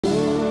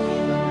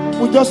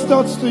we just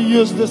start to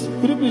use this.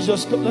 Could you please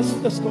just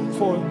let's come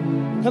forward?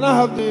 Can I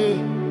have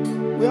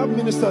we have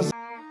ministers?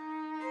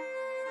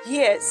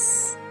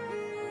 Yes.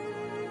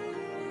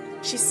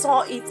 She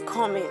saw it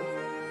coming.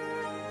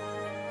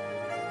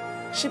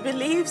 She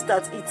believes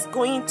that it's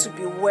going to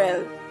be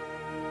well.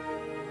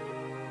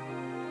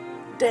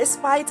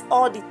 Despite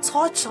all the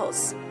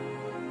tortures,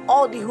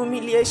 all the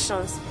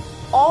humiliations,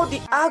 all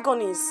the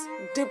agonies,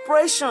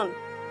 depression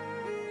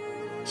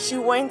she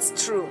went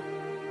through,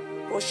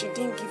 but she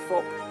didn't give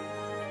up.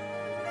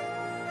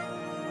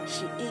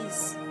 She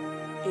is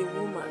a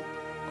woman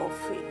of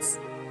faith.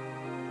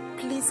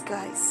 Please,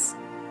 guys,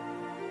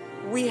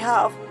 we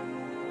have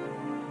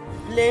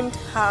blamed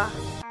her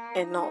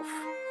enough.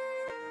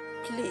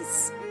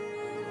 Please,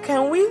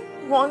 can we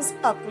once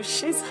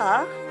appreciate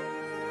her?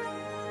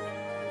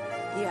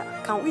 Yeah,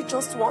 can we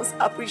just once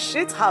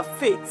appreciate her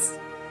faith?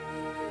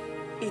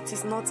 It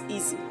is not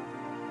easy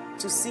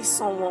to see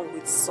someone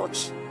with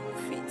such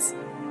faith.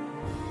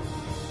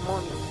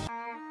 Mommy,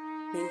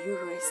 may you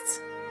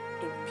rest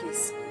in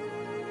peace.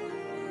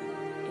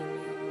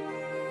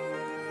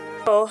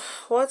 Amen. Oh,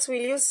 what will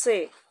you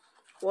say?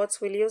 What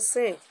will you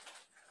say?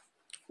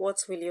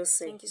 What will you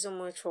say? Thank you so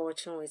much for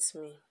watching with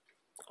me.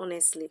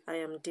 Honestly, I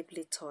am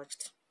deeply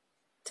touched.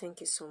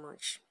 Thank you so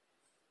much.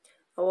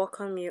 I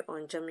welcome you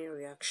on Jami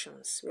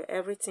Reactions, where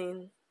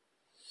everything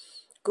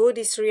good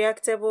is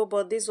reactable,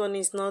 but this one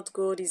is not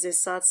good. It's a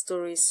sad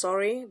story.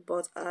 Sorry,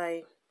 but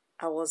I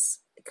was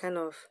kind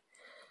of,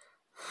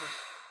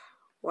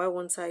 why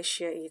won't I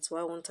share it?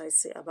 Why won't I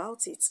say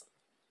about it?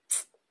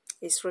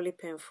 It's really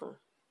painful.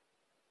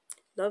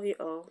 Love you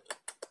all.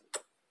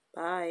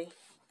 Bye.